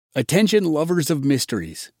Attention lovers of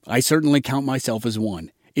mysteries. I certainly count myself as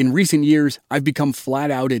one. In recent years, I've become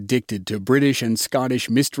flat out addicted to British and Scottish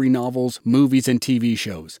mystery novels, movies, and TV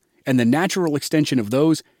shows. And the natural extension of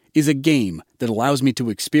those is a game that allows me to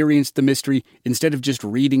experience the mystery instead of just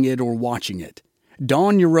reading it or watching it.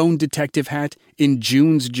 Don your own detective hat in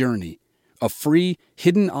June's Journey, a free,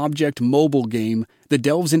 hidden object mobile game that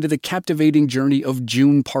delves into the captivating journey of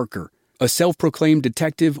June Parker, a self-proclaimed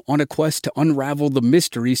detective on a quest to unravel the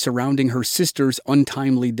mystery surrounding her sister's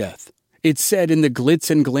untimely death. It's set in the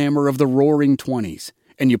glitz and glamour of the Roaring '20s,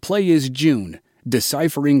 and you play as June,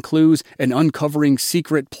 deciphering clues and uncovering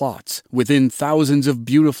secret plots within thousands of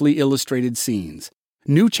beautifully illustrated scenes.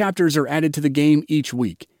 New chapters are added to the game each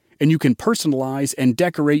week, and you can personalize and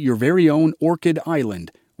decorate your very own Orchid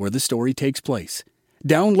Island, where the story takes place.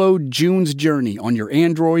 Download June's Journey on your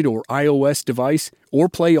Android or iOS device, or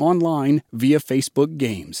play online via Facebook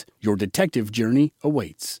Games. Your detective journey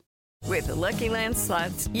awaits. With the Lucky Land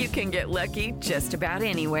Slots, you can get lucky just about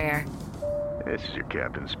anywhere. This is your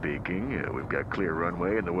captain speaking. We've got clear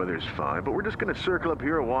runway and the weather's fine, but we're just going to circle up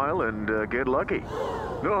here a while and get lucky.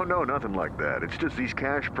 No, nothing like that. It's just these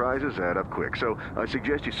cash prizes add up quick. So I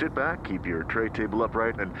suggest you sit back, keep your tray table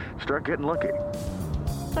upright, and start getting lucky.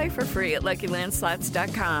 Play for free at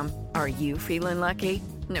LuckyLandSlots.com. Are you feeling lucky?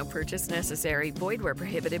 No purchase necessary. Void where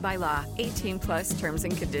prohibited by law. 18 plus terms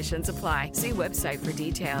and conditions apply. See website for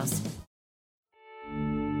details.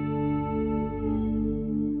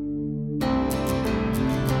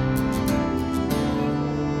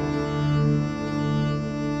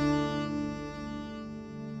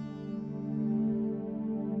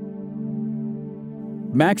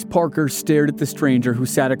 Max Parker stared at the stranger who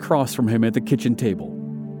sat across from him at the kitchen table.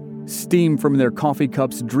 Steam from their coffee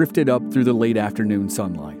cups drifted up through the late afternoon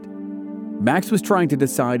sunlight. Max was trying to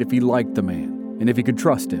decide if he liked the man and if he could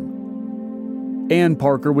trust him. Ann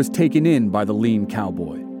Parker was taken in by the lean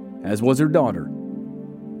cowboy, as was her daughter.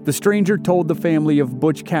 The stranger told the family of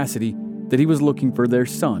Butch Cassidy that he was looking for their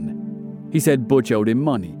son. He said Butch owed him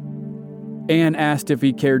money. Ann asked if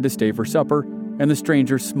he cared to stay for supper, and the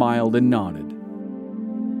stranger smiled and nodded.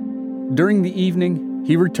 During the evening,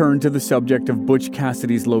 he returned to the subject of Butch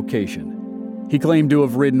Cassidy's location. He claimed to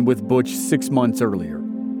have ridden with Butch 6 months earlier.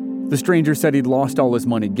 The stranger said he'd lost all his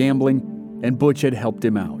money gambling, and Butch had helped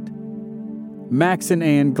him out. Max and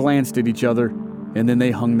Ann glanced at each other, and then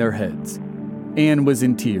they hung their heads. Ann was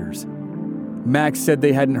in tears. Max said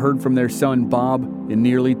they hadn't heard from their son, Bob, in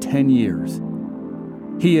nearly 10 years.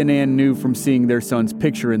 He and Ann knew from seeing their son's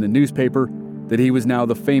picture in the newspaper that he was now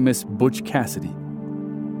the famous Butch Cassidy.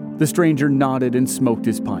 The stranger nodded and smoked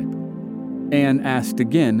his pipe. Ann asked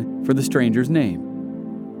again for the stranger's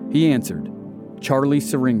name. He answered, Charlie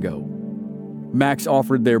Siringo. Max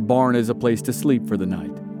offered their barn as a place to sleep for the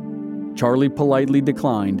night. Charlie politely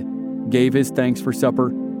declined, gave his thanks for supper,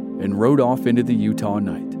 and rode off into the Utah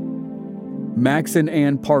night. Max and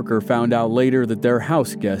Ann Parker found out later that their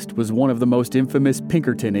house guest was one of the most infamous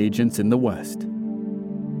Pinkerton agents in the West.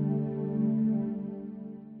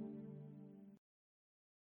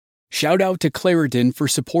 Shout out to Claritin for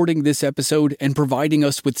supporting this episode and providing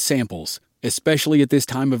us with samples, especially at this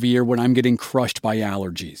time of year when I'm getting crushed by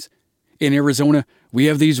allergies. In Arizona, we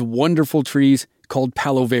have these wonderful trees called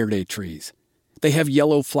Palo Verde trees. They have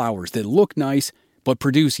yellow flowers that look nice, but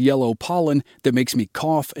produce yellow pollen that makes me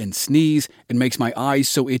cough and sneeze and makes my eyes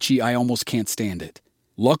so itchy I almost can't stand it.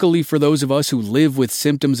 Luckily for those of us who live with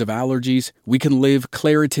symptoms of allergies, we can live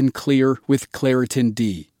Claritin Clear with Claritin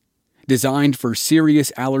D. Designed for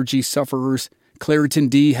serious allergy sufferers, Claritin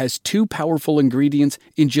D has 2 powerful ingredients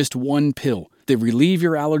in just one pill that relieve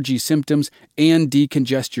your allergy symptoms and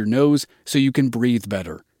decongest your nose so you can breathe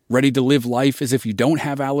better. Ready to live life as if you don't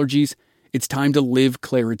have allergies? It's time to live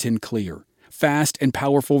Claritin Clear. Fast and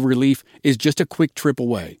powerful relief is just a quick trip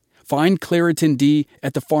away. Find Claritin D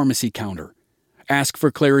at the pharmacy counter. Ask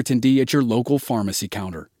for Claritin D at your local pharmacy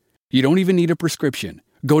counter. You don't even need a prescription.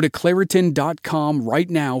 Go to Claritin.com right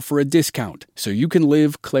now for a discount so you can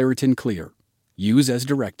live Claritin Clear. Use as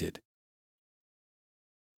directed.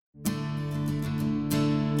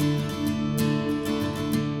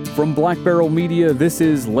 From Black Barrel Media, this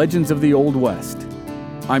is Legends of the Old West.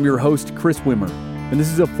 I'm your host, Chris Wimmer, and this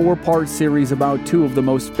is a 4-part series about 2 of the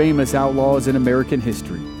most famous outlaws in American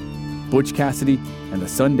history, Butch Cassidy and the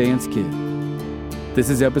Sundance Kid.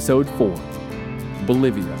 This is episode 4,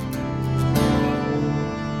 Bolivia.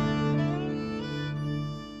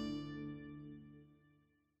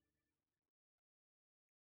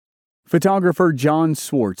 Photographer John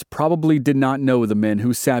Swartz probably did not know the men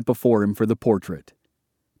who sat before him for the portrait.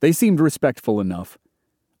 They seemed respectful enough.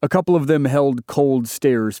 A couple of them held cold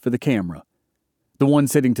stares for the camera. The one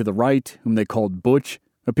sitting to the right, whom they called Butch,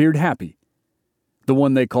 appeared happy. The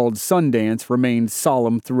one they called Sundance remained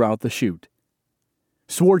solemn throughout the shoot.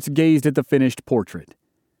 Schwartz gazed at the finished portrait.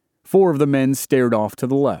 4 of the men stared off to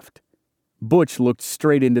the left. Butch looked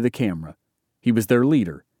straight into the camera. He was their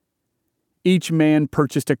leader. Each man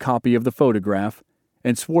purchased a copy of the photograph,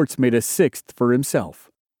 and Schwartz made a 6th for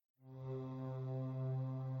himself.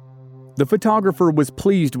 The photographer was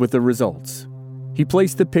pleased with the results. He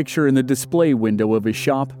placed the picture in the display window of his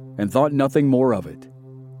shop and thought nothing more of it.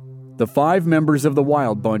 The 5 members of the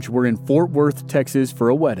Wild Bunch were in Fort Worth, Texas for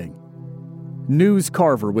a wedding. News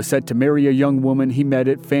Carver was set to marry a young woman he met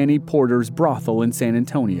at Fanny Porter's brothel in San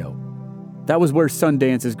Antonio. That was where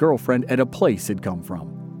Sundance's girlfriend Etta Place had come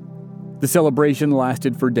from. The celebration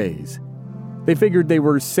lasted for days. They figured they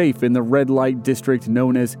were safe in the red light district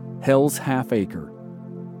known as Hell's Half Acre.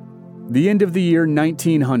 The end of the year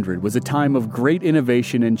 1900 was a time of great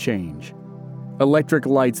innovation and change. Electric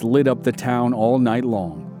lights lit up the town all night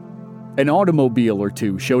long. An automobile or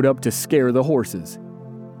two showed up to scare the horses.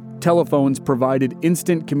 Telephones provided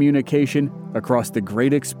instant communication across the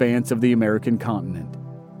great expanse of the American continent.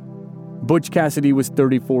 Butch Cassidy was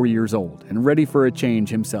 34 years old and ready for a change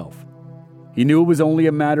himself. He knew it was only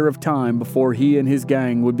a matter of time before he and his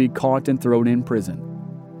gang would be caught and thrown in prison.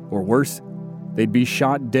 Or worse, they'd be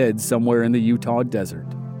shot dead somewhere in the Utah desert.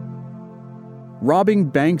 Robbing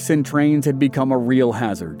banks and trains had become a real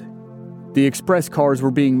hazard. The express cars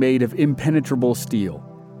were being made of impenetrable steel.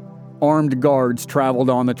 Armed guards traveled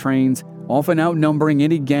on the trains, often outnumbering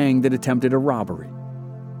any gang that attempted a robbery.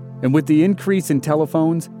 And with the increase in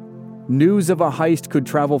telephones, news of a heist could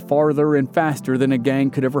travel farther and faster than a gang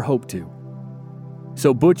could ever hope to.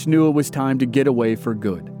 So Butch knew it was time to get away for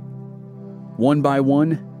good. One by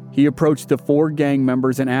one, he approached the 4 gang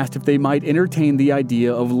members and asked if they might entertain the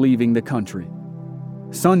idea of leaving the country.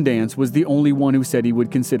 Sundance was the only one who said he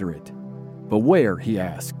would consider it. But where, he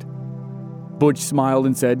asked. Butch smiled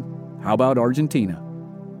and said, "How about Argentina?"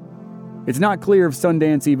 It's not clear if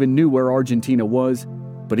Sundance even knew where Argentina was,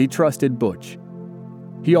 but he trusted Butch.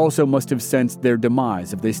 He also must have sensed their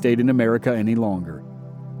demise if they stayed in America any longer.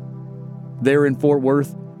 There in Fort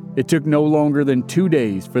Worth, it took no longer than 2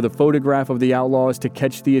 days for the photograph of the outlaws to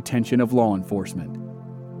catch the attention of law enforcement.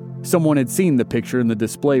 Someone had seen the picture in the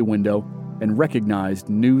display window and recognized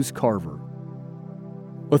News Carver.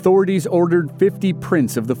 Authorities ordered 50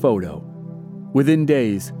 prints of the photo. Within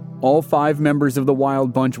days, all 5 members of the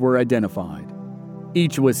Wild Bunch were identified.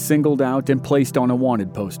 Each was singled out and placed on a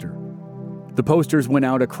wanted poster. The posters went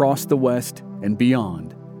out across the West and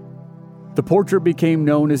beyond. The portrait became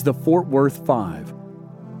known as the Fort Worth 5.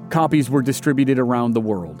 Copies were distributed around the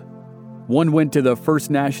world. One went to the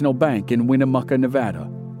First National Bank in Winnemucca,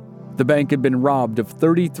 Nevada. The bank had been robbed of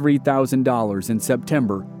 $33,000 in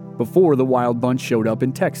September before the Wild Bunch showed up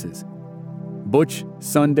in Texas. Butch,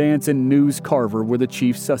 Sundance, and News Carver were the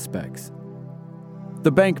chief suspects.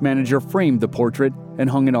 The bank manager framed the portrait and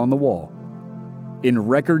hung it on the wall. In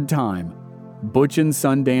record time, Butch and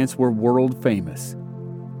Sundance were world famous.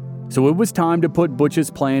 So it was time to put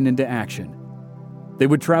Butch's plan into action. They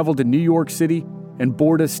would travel to New York City and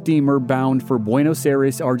board a steamer bound for Buenos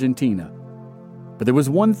Aires, Argentina. But there was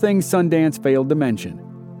one thing Sundance failed to mention.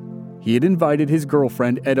 He had invited his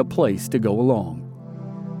girlfriend Etta Place to go along.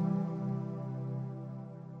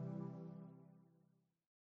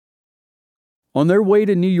 On their way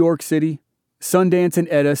to New York City, Sundance and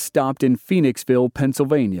Etta stopped in Phoenixville,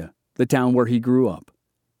 Pennsylvania, the town where he grew up.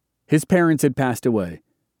 His parents had passed away,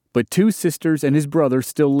 but 2 sisters and his brother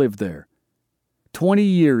still lived there. 20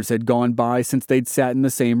 years had gone by since they'd sat in the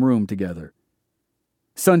same room together.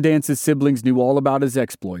 Sundance's siblings knew all about his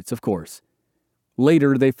exploits, of course.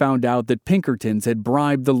 Later, they found out that Pinkertons had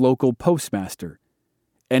bribed the local postmaster.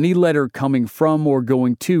 Any letter coming from or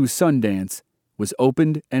going to Sundance was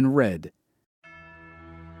opened and read.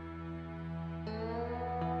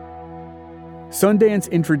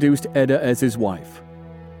 Sundance introduced Etta as his wife.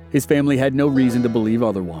 His family had no reason to believe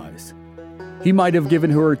otherwise. He might have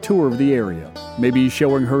given her a tour of the area, maybe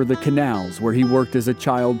showing her the canals where he worked as a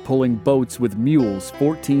child pulling boats with mules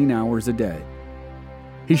 14 hours a day.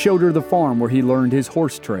 He showed her the farm where he learned his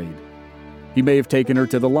horse trade. He may have taken her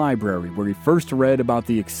to the library where he first read about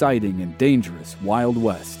the exciting and dangerous Wild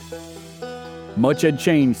West. Much had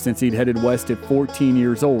changed since he'd headed west at 14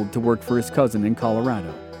 years old to work for his cousin in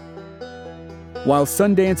Colorado. While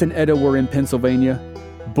Sundance and Etta were in Pennsylvania,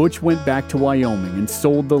 Butch went back to Wyoming and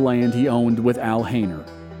sold the land he owned with Al Hainer.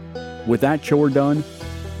 With that chore done,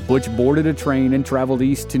 Butch boarded a train and traveled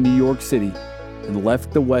east to New York City and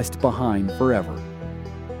left the West behind forever.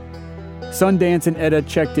 Sundance and Etta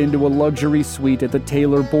checked into a luxury suite at the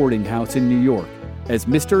Taylor boarding house in New York as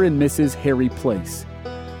Mr. and Mrs. Harry Place.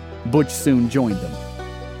 Butch soon joined them.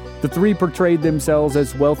 The three portrayed themselves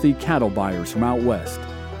as wealthy cattle buyers from out west,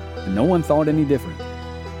 and no one thought any different.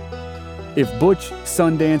 If Butch,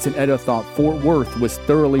 Sundance, and Etta thought Fort Worth was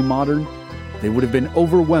thoroughly modern, they would have been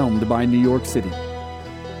overwhelmed by New York City.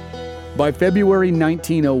 By February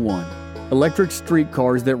 1901, electric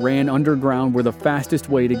streetcars that ran underground were the fastest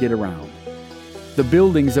way to get around. The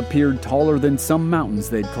buildings appeared taller than some mountains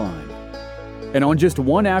they'd climbed. And on just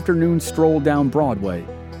one afternoon stroll down Broadway,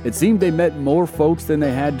 it seemed they met more folks than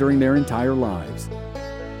they had during their entire lives.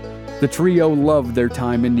 The trio loved their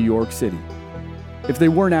time in New York City. If they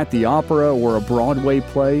weren't at the opera or a Broadway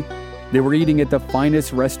play, they were eating at the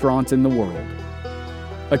finest restaurants in the world.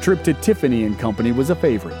 A trip to Tiffany & Company was a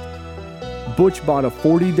favorite. Butch bought a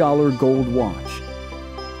 $40 gold watch.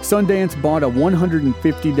 Sundance bought a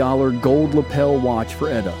 $150 gold lapel watch for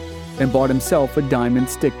Etta and bought himself a diamond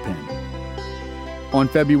stick pin. On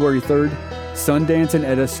February 3rd, Sundance and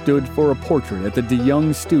Etta stood for a portrait at the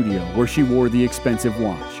DeYoung studio where she wore the expensive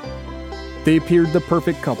watch. They appeared the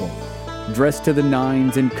perfect couple, dressed to the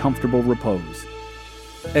nines in comfortable repose.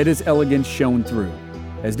 Etta's elegance shone through,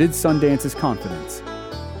 as did Sundance's confidence.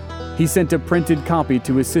 He sent a printed copy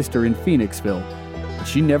to his sister in Phoenixville, but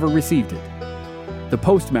she never received it. The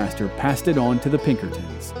postmaster passed it on to the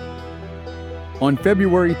Pinkertons. On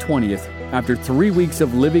February 20th, after 3 weeks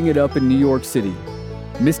of living it up in New York City,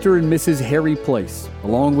 Mr. and Mrs. Harry Place,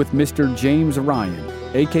 along with Mr. James Ryan,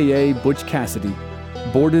 a.k.a. Butch Cassidy,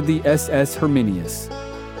 boarded the SS Herminius.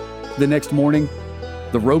 The next morning,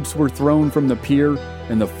 the ropes were thrown from the pier,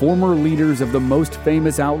 and the former leaders of the most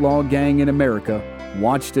famous outlaw gang in America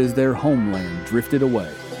watched as their homeland drifted away.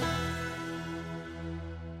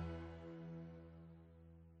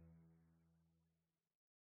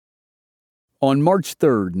 On March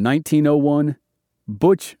 3rd, 1901,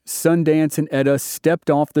 Butch, Sundance, and Etta stepped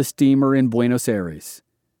off the steamer in Buenos Aires.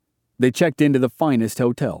 They checked into the finest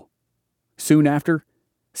hotel. Soon after,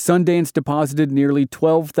 Sundance deposited nearly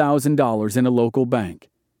 $12,000 in a local bank.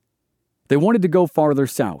 They wanted to go farther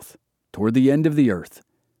south, toward the end of the earth.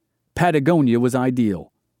 Patagonia was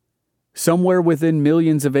ideal. Somewhere within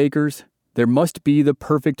millions of acres, there must be the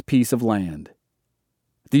perfect piece of land.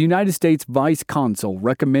 The United States Vice Consul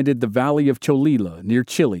recommended the Valley of Cholula near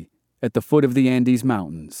Chile at the foot of the Andes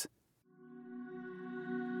Mountains.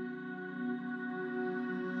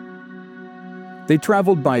 They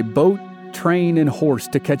traveled by boat, train, and horse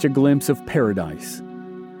to catch a glimpse of paradise.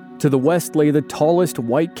 To the west lay the tallest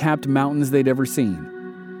white-capped mountains they'd ever seen.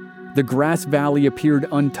 The grass valley appeared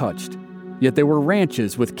untouched, yet there were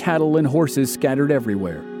ranches with cattle and horses scattered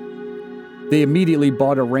everywhere. They immediately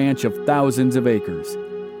bought a ranch of thousands of acres.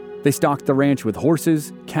 They stocked the ranch with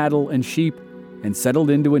horses, cattle, and sheep and settled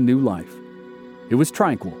into a new life. It was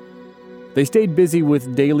tranquil. They stayed busy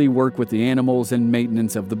with daily work with the animals and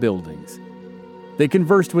maintenance of the buildings. They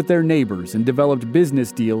conversed with their neighbors and developed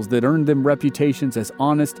business deals that earned them reputations as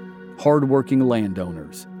honest, hard-working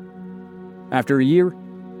landowners. After a year,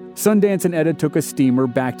 Sundance and Etta took a steamer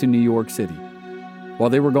back to New York City. While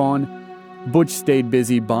they were gone, Butch stayed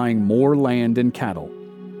busy buying more land and cattle.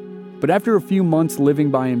 But after a few months living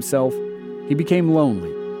by himself, he became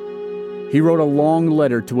lonely. He wrote a long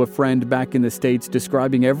letter to a friend back in the States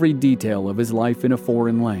describing every detail of his life in a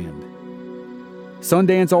foreign land.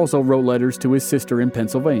 Sundance also wrote letters to his sister in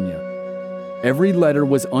Pennsylvania. Every letter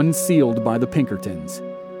was unsealed by the Pinkertons.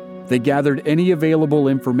 They gathered any available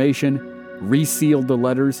information, resealed the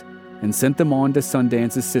letters, and sent them on to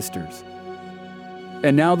Sundance's sisters.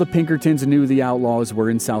 And now the Pinkertons knew the outlaws were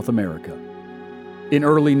in South America. In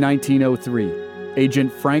early 1903,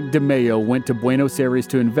 Agent Frank DeMeo went to Buenos Aires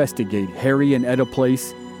to investigate Harry and Etta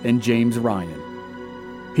Place and James Ryan.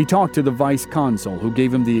 He talked to the vice consul, who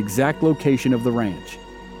gave him the exact location of the ranch.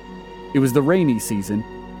 It was the rainy season,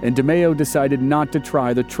 and DeMeo decided not to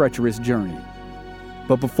try the treacherous journey.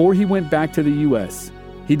 But before he went back to the U.S.,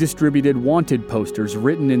 he distributed wanted posters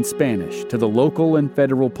written in Spanish to the local and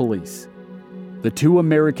federal police. The two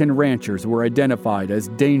American ranchers were identified as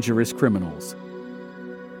dangerous criminals.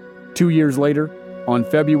 2 years later, on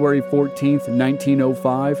February 14,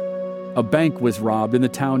 1905, a bank was robbed in the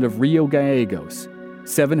town of Rio Gallegos,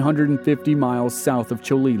 750 miles south of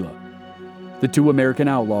Cholula. The two American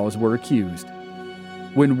outlaws were accused.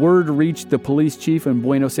 When word reached the police chief in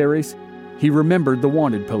Buenos Aires, he remembered the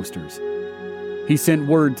wanted posters. He sent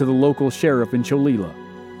word to the local sheriff in Cholula.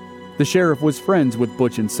 The sheriff was friends with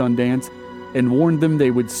Butch and Sundance and warned them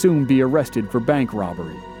they would soon be arrested for bank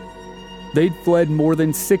robbery. They'd fled more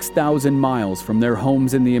than 6,000 miles from their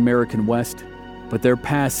homes in the American West, but their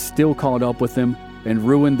past still caught up with them and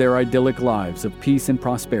ruined their idyllic lives of peace and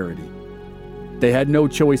prosperity. They had no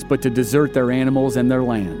choice but to desert their animals and their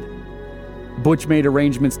land. Butch made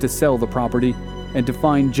arrangements to sell the property and to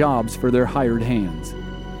find jobs for their hired hands.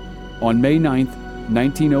 On May 9th,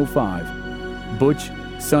 1905, Butch,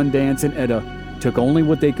 Sundance, and Etta took only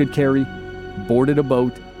what they could carry, boarded a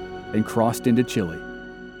boat, and crossed into Chile.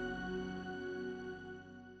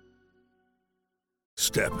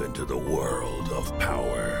 Step into the world of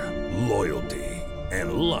power, loyalty,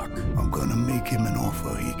 and luck. I'm gonna make him an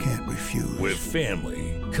offer he can't refuse. With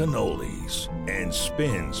family, cannolis, and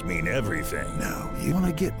spins mean everything. Now, you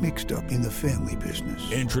wanna get mixed up in the family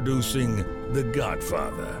business. Introducing The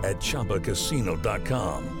Godfather at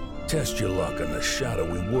ChumbaCasino.com. Test your luck in the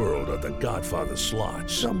shadowy world of The Godfather slot.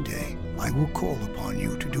 Someday, I will call upon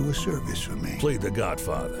you to do a service for me. Play The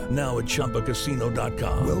Godfather, now at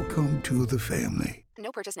ChumbaCasino.com. Welcome to the family.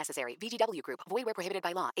 No purchase necessary. VGW Group. Void where prohibited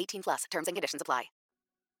by law. 18+. Terms and conditions apply.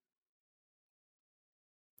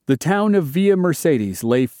 The town of Villa Mercedes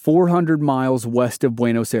lay 400 miles west of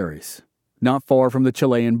Buenos Aires, not far from the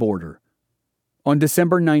Chilean border. On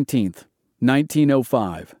December 19th,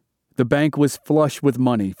 1905, the bank was flush with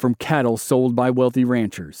money from cattle sold by wealthy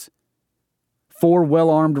ranchers. 4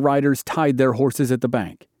 well-armed riders tied their horses at the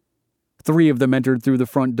bank. 3 of them entered through the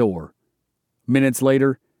front door. Minutes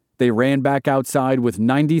later, they ran back outside with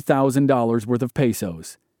 $90,000 worth of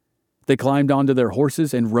pesos. They climbed onto their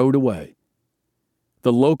horses and rode away.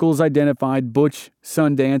 The locals identified Butch,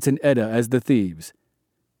 Sundance, and Etta as the thieves.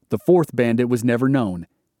 The 4th bandit was never known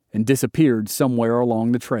and disappeared somewhere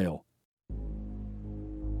along the trail.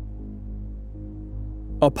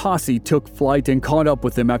 A posse took flight and caught up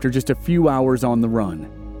with them after just a few hours on the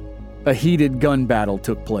run. A heated gun battle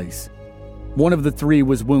took place. One of the 3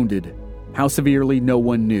 was wounded. How severely, no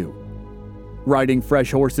one knew. Riding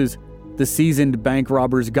fresh horses, the seasoned bank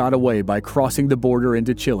robbers got away by crossing the border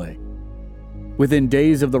into Chile. Within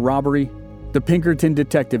days of the robbery, the Pinkerton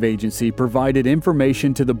Detective Agency provided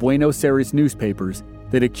information to the Buenos Aires newspapers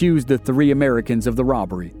that accused the 3 Americans of the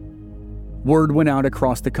robbery. Word went out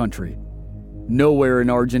across the country. Nowhere in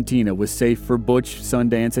Argentina was safe for Butch,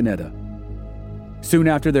 Sundance, and Etta. Soon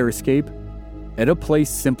after their escape, Etta Place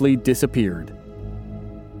simply disappeared.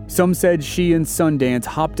 Some said she and Sundance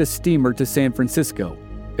hopped a steamer to San Francisco,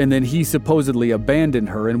 and then he supposedly abandoned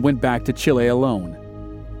her and went back to Chile alone.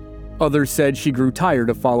 Others said she grew tired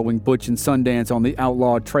of following Butch and Sundance on the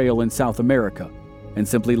outlaw trail in South America and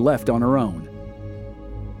simply left on her own.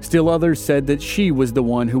 Still others said that she was the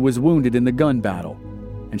one who was wounded in the gun battle,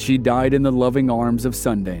 and she died in the loving arms of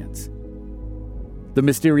Sundance. The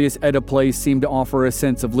mysterious Etta Place seemed to offer a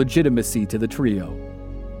sense of legitimacy to the trio.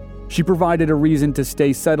 She provided a reason to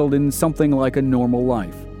stay settled in something like a normal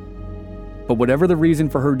life. But whatever the reason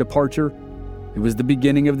for her departure, it was the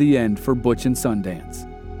beginning of the end for Butch and Sundance.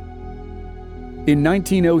 In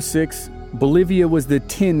 1906, Bolivia was the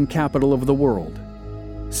tin capital of the world.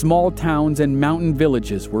 Small towns and mountain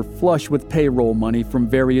villages were flush with payroll money from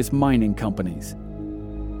various mining companies.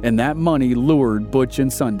 And that money lured Butch and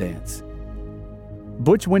Sundance.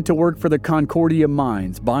 Butch went to work for the Concordia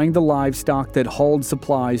mines, buying the livestock that hauled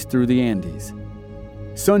supplies through the Andes.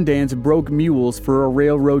 Sundance broke mules for a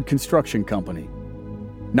railroad construction company.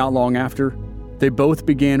 Not long after, they both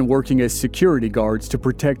began working as security guards to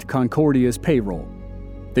protect Concordia's payroll.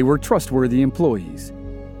 They were trustworthy employees.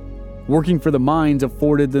 Working for the mines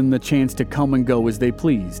afforded them the chance to come and go as they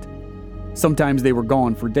pleased. Sometimes they were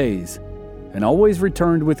gone for days, and always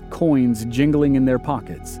returned with coins jingling in their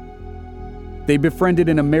pockets. They befriended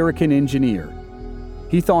an American engineer.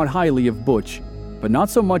 He thought highly of Butch, but not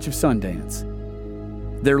so much of Sundance.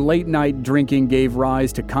 Their late-night drinking gave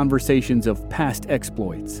rise to conversations of past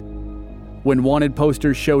exploits. When wanted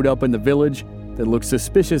posters showed up in the village that looked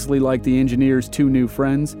suspiciously like the engineer's 2 new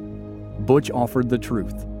friends, Butch offered the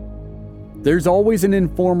truth. "There's always an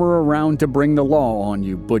informer around to bring the law on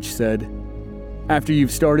you," Butch said. "After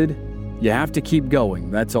you've started, you have to keep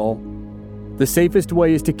going, that's all. The safest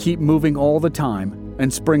way is to keep moving all the time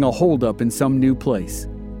and spring a holdup in some new place.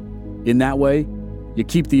 In that way, you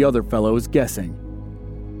keep the other fellows guessing."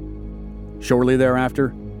 Shortly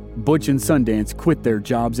thereafter, Butch and Sundance quit their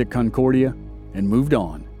jobs at Concordia and moved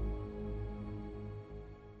on.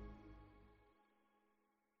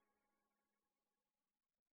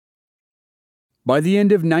 By the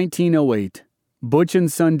end of 1908, Butch and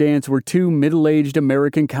Sundance were 2 middle-aged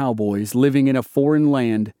American cowboys living in a foreign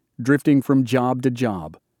land, drifting from job to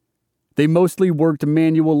job. They mostly worked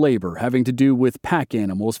manual labor having to do with pack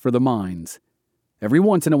animals for the mines. Every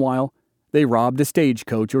once in a while, they robbed a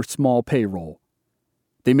stagecoach or small payroll.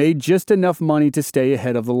 They made just enough money to stay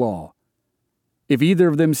ahead of the law. If either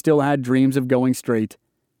of them still had dreams of going straight,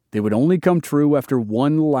 they would only come true after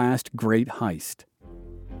one last great heist.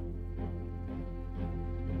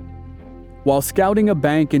 While scouting a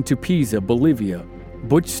bank in Tupiza, Bolivia,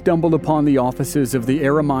 Butch stumbled upon the offices of the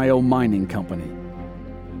Aramayo Mining Company.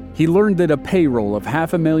 He learned that a payroll of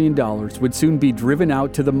 $500,000 would soon be driven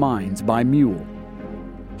out to the mines by mule.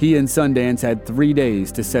 He and Sundance had 3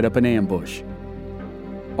 days to set up an ambush.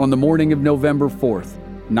 On the morning of November 4th,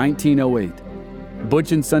 1908,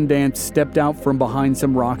 Butch and Sundance stepped out from behind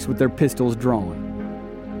some rocks with their pistols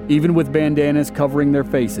drawn. Even with bandanas covering their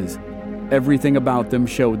faces, everything about them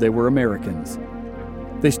showed they were Americans.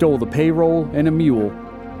 They stole the payroll and a mule,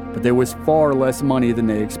 but there was far less money than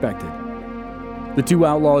they expected. The two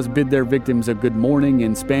outlaws bid their victims a good morning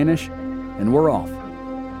in Spanish and were off.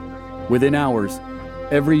 Within hours,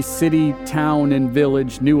 every city, town, and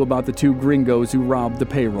village knew about the two gringos who robbed the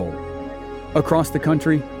payroll. Across the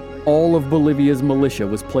country, all of Bolivia's militia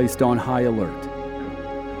was placed on high alert.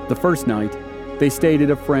 The first night, they stayed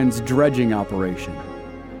at a friend's dredging operation.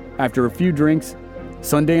 After a few drinks,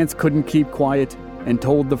 Sundance couldn't keep quiet and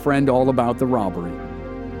told the friend all about the robbery.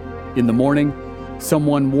 In the morning,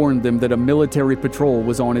 someone warned them that a military patrol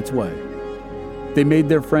was on its way. They made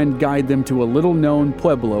their friend guide them to a little-known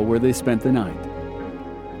pueblo where they spent the night.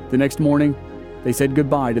 The next morning, they said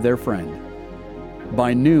goodbye to their friend.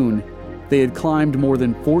 By noon, they had climbed more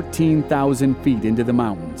than 14,000 feet into the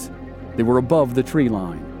mountains. They were above the tree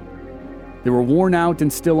line. They were worn out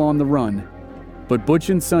and still on the run, but Butch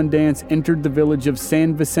and Sundance entered the village of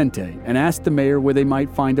San Vicente and asked the mayor where they might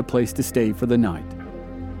find a place to stay for the night.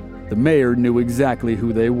 The mayor knew exactly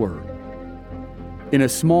who they were. In a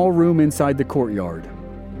small room inside the courtyard,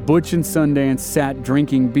 Butch and Sundance sat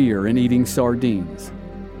drinking beer and eating sardines.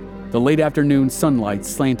 The late afternoon sunlight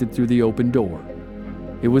slanted through the open door.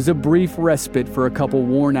 It was a brief respite for a couple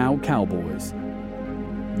worn-out cowboys.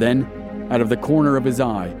 Then, out of the corner of his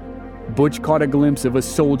eye, Butch caught a glimpse of a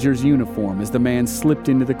soldier's uniform as the man slipped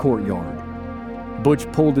into the courtyard. Butch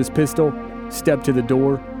pulled his pistol, stepped to the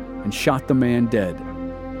door, and shot the man dead.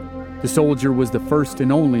 The soldier was the first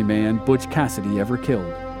and only man Butch Cassidy ever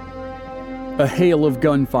killed. A hail of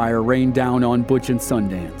gunfire rained down on Butch and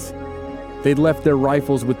Sundance. They'd left their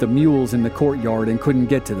rifles with the mules in the courtyard and couldn't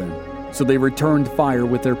get to them, so they returned fire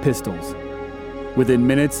with their pistols. Within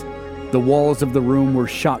minutes, the walls of the room were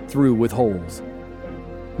shot through with holes.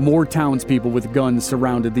 More townspeople with guns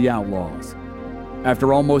surrounded the outlaws.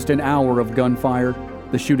 After almost an hour of gunfire,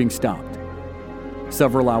 the shooting stopped.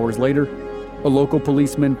 Several hours later, a local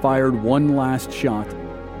policeman fired one last shot,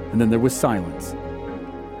 and then there was silence.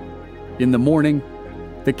 In the morning,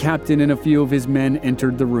 the captain and a few of his men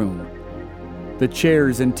entered the room. The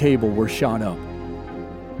chairs and table were shot up.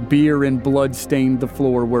 Beer and blood stained the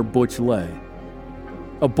floor where Butch lay.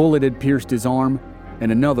 A bullet had pierced his arm,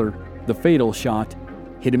 and another, the fatal shot,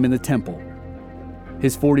 hit him in the temple.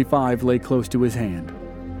 His .45 lay close to his hand.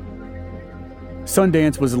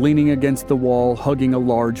 Sundance was leaning against the wall, hugging a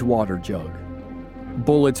large water jug.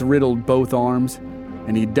 Bullets riddled both arms,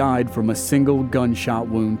 and he died from a single gunshot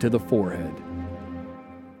wound to the forehead.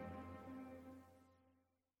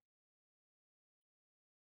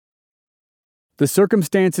 The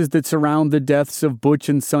circumstances that surround the deaths of Butch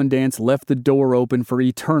and Sundance left the door open for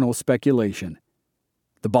eternal speculation.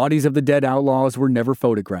 The bodies of the dead outlaws were never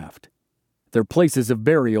photographed. Their places of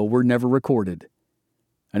burial were never recorded.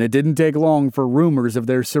 And it didn't take long for rumors of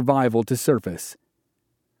their survival to surface.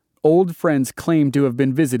 Old friends claimed to have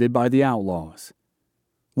been visited by the outlaws.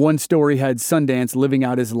 One story had Sundance living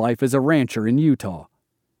out his life as a rancher in Utah.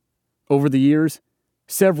 Over the years,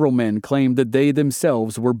 several men claimed that they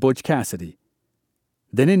themselves were Butch Cassidy.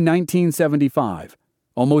 Then in 1975,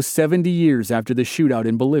 almost 70 years after the shootout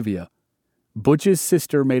in Bolivia, Butch's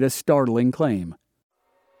sister made a startling claim.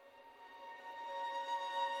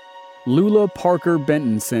 Lula Parker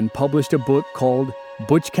Bentonson published a book called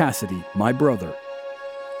Butch Cassidy, My Brother.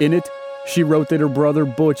 In it, she wrote that her brother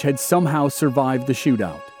Butch had somehow survived the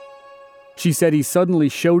shootout. She said he suddenly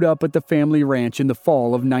showed up at the family ranch in the fall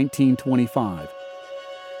of 1925.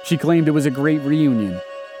 She claimed it was a great reunion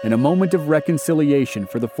and a moment of reconciliation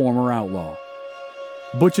for the former outlaw.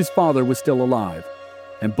 Butch's father was still alive,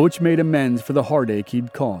 and Butch made amends for the heartache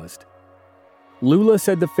he'd caused. Lula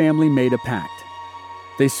said the family made a pact.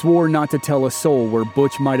 They swore not to tell a soul where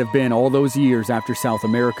Butch might have been all those years after South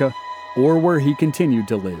America, or where he continued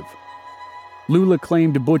to live. Lula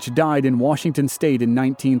claimed Butch died in Washington State in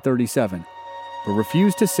 1937, but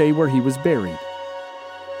refused to say where he was buried.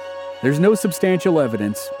 There's no substantial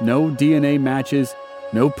evidence, no DNA matches,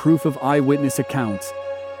 no proof of eyewitness accounts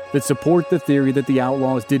that support the theory that the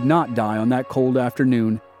outlaws did not die on that cold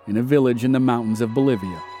afternoon in a village in the mountains of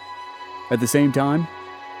Bolivia. At the same time,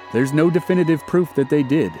 there's no definitive proof that they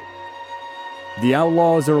did. The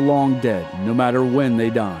outlaws are long dead, no matter when they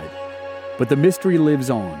died. But the mystery lives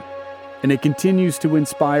on, and it continues to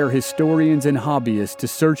inspire historians and hobbyists to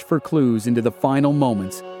search for clues into the final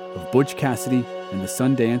moments of Butch Cassidy and the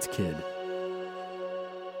Sundance Kid.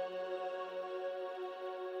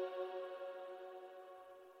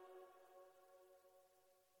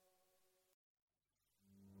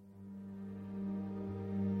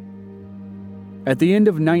 At the end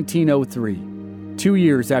of 1903, 2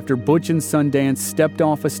 years after Butch and Sundance stepped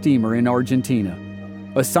off a steamer in Argentina,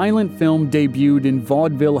 a silent film debuted in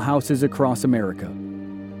vaudeville houses across America.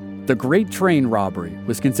 The Great Train Robbery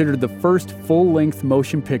was considered the first full-length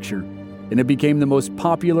motion picture, and it became the most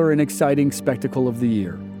popular and exciting spectacle of the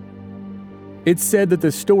year. It's said that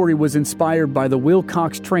the story was inspired by the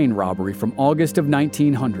Wilcox train robbery from August of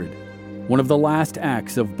 1900, one of the last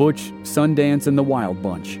acts of Butch, Sundance, and the Wild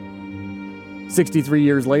Bunch. 63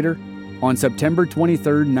 years later, on September 23,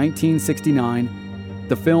 1969,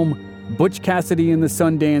 the film Butch Cassidy and the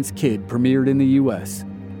Sundance Kid premiered in the U.S.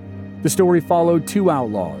 The story followed two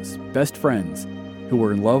outlaws, best friends, who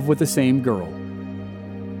were in love with the same girl.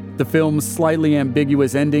 The film's slightly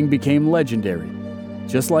ambiguous ending became legendary,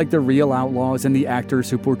 just like the real outlaws and the actors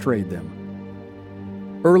who portrayed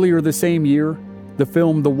them. Earlier the same year, the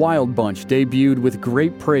film The Wild Bunch debuted with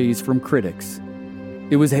great praise from critics.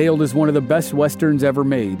 It was hailed as one of the best westerns ever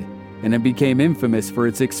made, and it became infamous for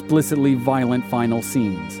its explicitly violent final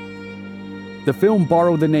scenes. The film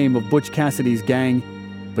borrowed the name of Butch Cassidy's gang,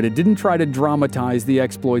 but it didn't try to dramatize the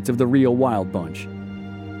exploits of the real Wild Bunch.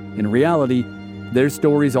 In reality, their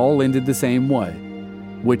stories all ended the same way,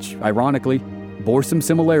 which, ironically, bore some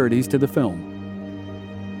similarities to the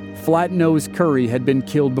film. Flat-Nosed Curry had been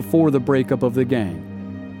killed before the breakup of the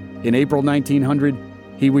gang. In April 1900,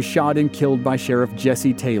 he was shot and killed by Sheriff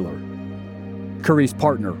Jesse Taylor. Curry's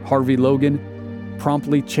partner, Harvey Logan,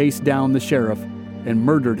 promptly chased down the sheriff and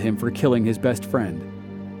murdered him for killing his best friend.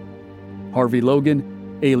 Harvey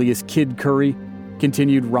Logan, alias Kid Curry,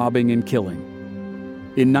 continued robbing and killing.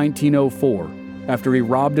 In 1904, after he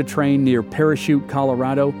robbed a train near Parachute,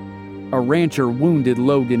 Colorado, a rancher wounded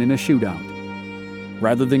Logan in a shootout.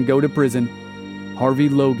 Rather than go to prison, Harvey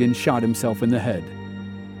Logan shot himself in the head.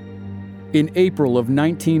 In April of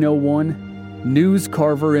 1901, News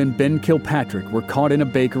Carver and Ben Kilpatrick were caught in a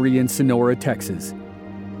bakery in Sonora, Texas.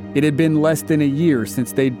 It had been less than a year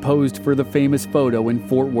since they'd posed for the famous photo in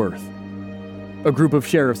Fort Worth. A group of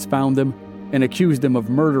sheriffs found them and accused them of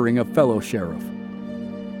murdering a fellow sheriff.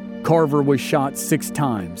 Carver was shot 6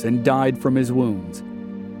 times and died from his wounds.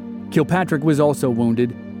 Kilpatrick was also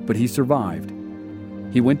wounded, but he survived.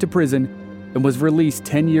 He went to prison and was released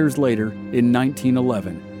 10 years later in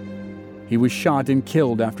 1911. He was shot and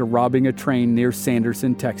killed after robbing a train near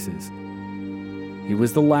Sanderson, Texas. He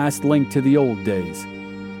was the last link to the old days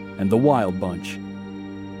and the Wild Bunch.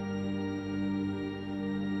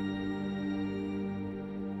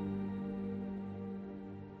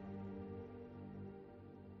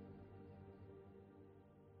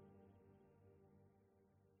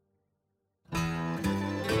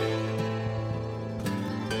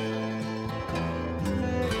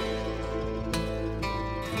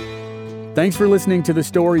 Thanks for listening to the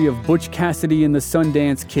story of Butch Cassidy and the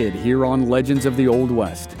Sundance Kid here on Legends of the Old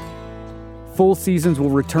West. Full seasons will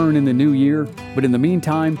return in the new year, but in the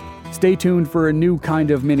meantime, stay tuned for a new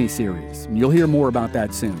kind of miniseries. You'll hear more about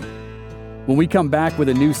that soon. When we come back with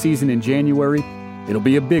a new season in January, it'll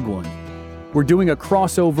be a big one. We're doing a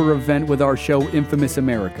crossover event with our show Infamous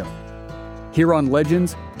America. Here on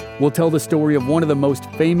Legends, we'll tell the story of one of the most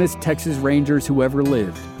famous Texas Rangers who ever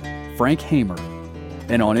lived, Frank Hamer.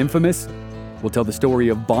 And on Infamous, we'll tell the story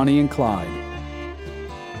of Bonnie and Clyde.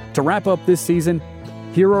 To wrap up this season,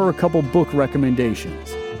 here are a couple book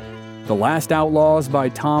recommendations. The Last Outlaws by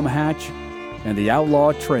Tom Hatch and The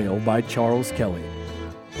Outlaw Trail by Charles Kelly.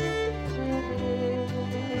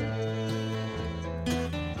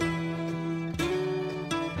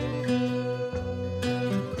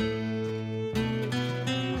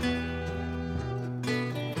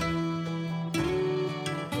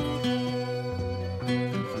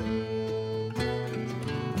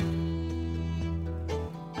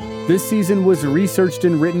 This season was researched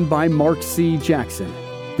and written by Mark C. Jackson,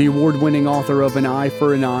 the award-winning author of An Eye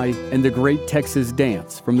for an Eye and The Great Texas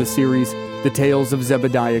Dance from the series The Tales of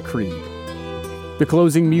Zebediah Creed. The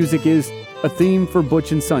closing music is A Theme for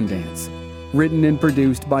Butch and Sundance, written and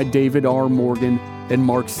produced by David R. Morgan and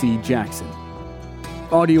Mark C. Jackson.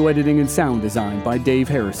 Audio editing and sound design by Dave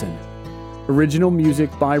Harrison. Original music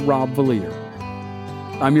by Rob Valier.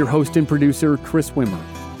 I'm your host and producer, Chris Wimmer.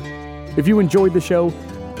 If you enjoyed the show,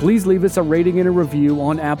 Please leave us a rating and a review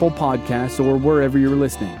on Apple Podcasts or wherever you're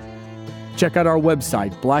listening. Check out our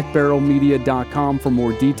website, blackbarrelmedia.com, for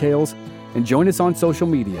more details, and join us on social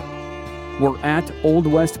media. We're at Old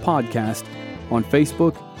West Podcast on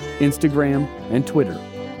Facebook, Instagram, and Twitter.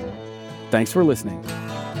 Thanks for listening.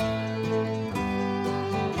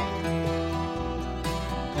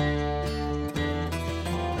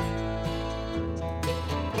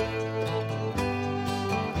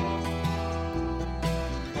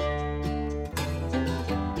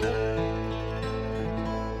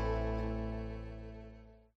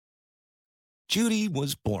 Judy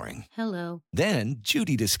was boring. Hello. Then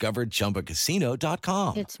Judy discovered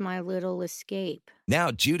ChumbaCasino.com. It's my little escape. Now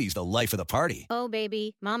Judy's the life of the party. Oh,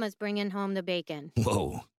 baby, mama's bringing home the bacon.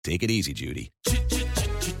 Whoa, take it easy, Judy.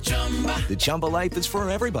 The Chumba life is for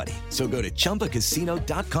everybody. So go to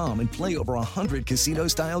ChumbaCasino.com and play over 100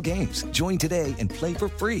 casino-style games. Join today and play for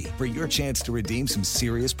free for your chance to redeem some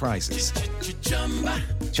serious prizes.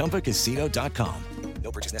 ChumbaCasino.com.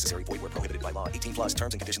 No purchase necessary. Void where prohibited by law. 18 plus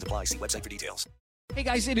terms and conditions apply. See website for details. Hey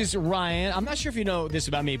guys, it is Ryan. I'm not sure if you know this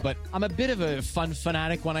about me, but I'm a bit of a fun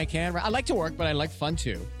fanatic when I can. I like to work, but I like fun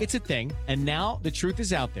too. It's a thing. And now the truth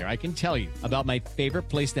is out there. I can tell you about my favorite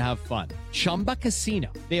place to have fun. Chumba Casino.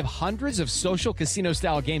 They have hundreds of social casino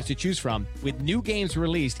style games to choose from with new games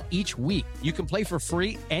released each week. You can play for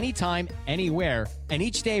free anytime, anywhere. And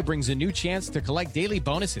each day brings a new chance to collect daily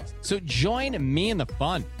bonuses. So join me in the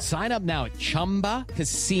fun. Sign up now at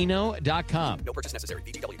ChumbaCasino.com. No purchase necessary.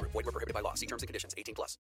 VGW. Void where prohibited by law. See terms and conditions. 18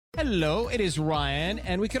 plus. Hello, it is Ryan,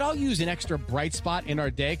 and we could all use an extra bright spot in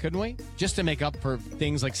our day, couldn't we? Just to make up for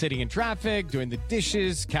things like sitting in traffic, doing the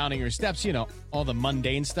dishes, counting your steps, you know, all the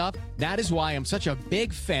mundane stuff. That is why I'm such a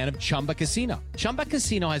big fan of Chumba Casino. Chumba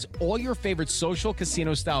Casino has all your favorite social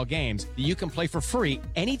casino-style games that you can play for free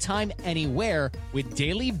anytime, anywhere with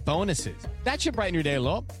daily bonuses. That should brighten your day a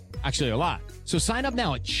little. Actually, a lot. So sign up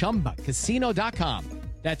now at ChumbaCasino.com.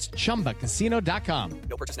 That's ChumbaCasino.com.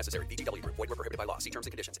 No purchase necessary. VGW. Void where prohibited by law. See terms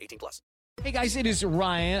and conditions. 18 plus. Hey guys, it is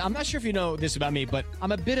Ryan. I'm not sure if you know this about me, but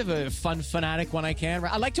I'm a bit of a fun fanatic when I can.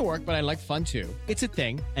 I like to work, but I like fun too. It's a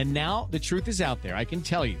thing. And now the truth is out there. I can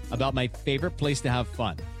tell you about my favorite place to have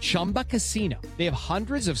fun. Chumba Casino. They have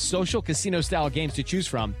hundreds of social casino style games to choose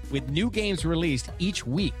from with new games released each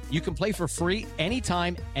week. You can play for free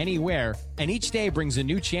anytime, anywhere. And each day brings a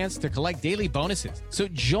new chance to collect daily bonuses. So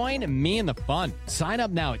join me in the fun. Sign up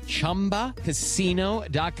now at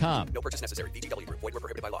ChumbaCasino.com. No purchase necessary. VGW. Void where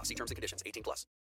prohibited by law. See terms and conditions. 18 plus.